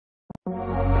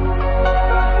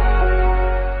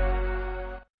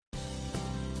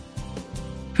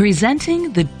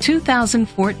Presenting the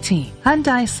 2014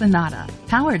 Hyundai Sonata,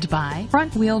 powered by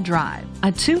front-wheel drive, a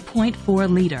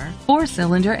 2.4-liter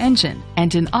four-cylinder engine,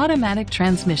 and an automatic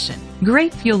transmission.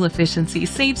 Great fuel efficiency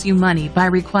saves you money by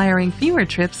requiring fewer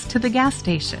trips to the gas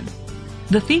station.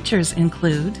 The features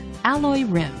include alloy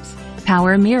rims,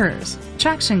 power mirrors,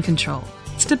 traction control,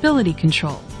 stability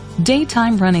control,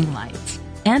 daytime running lights,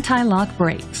 anti-lock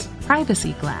brakes,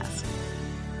 privacy glass.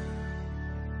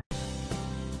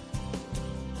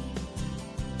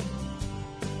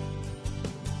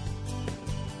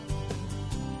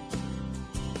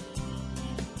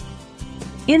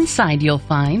 Inside you'll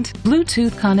find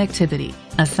Bluetooth connectivity,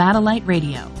 a satellite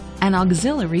radio, an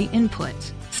auxiliary input,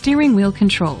 steering wheel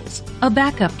controls, a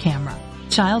backup camera,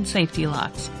 child safety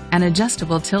locks, an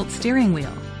adjustable tilt steering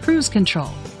wheel, cruise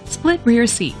control, split rear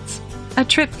seats, a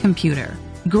trip computer.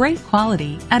 Great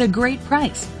quality at a great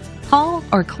price. Call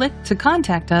or click to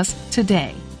contact us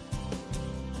today.